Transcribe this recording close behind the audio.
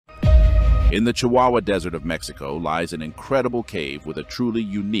In the Chihuahua Desert of Mexico lies an incredible cave with a truly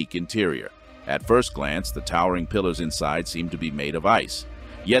unique interior. At first glance, the towering pillars inside seem to be made of ice.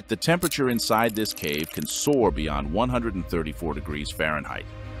 Yet the temperature inside this cave can soar beyond 134 degrees Fahrenheit.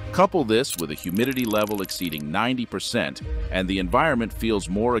 Couple this with a humidity level exceeding 90%, and the environment feels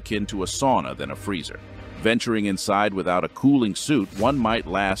more akin to a sauna than a freezer. Venturing inside without a cooling suit, one might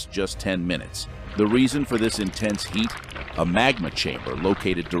last just 10 minutes. The reason for this intense heat? A magma chamber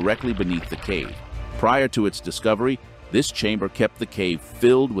located directly beneath the cave. Prior to its discovery, this chamber kept the cave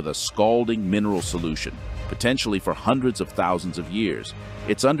filled with a scalding mineral solution, potentially for hundreds of thousands of years.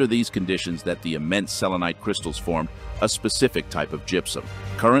 It's under these conditions that the immense selenite crystals formed a specific type of gypsum.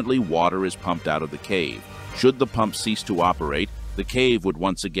 Currently, water is pumped out of the cave. Should the pump cease to operate, the cave would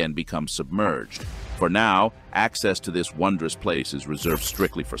once again become submerged. For now, access to this wondrous place is reserved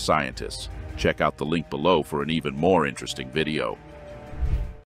strictly for scientists. Check out the link below for an even more interesting video.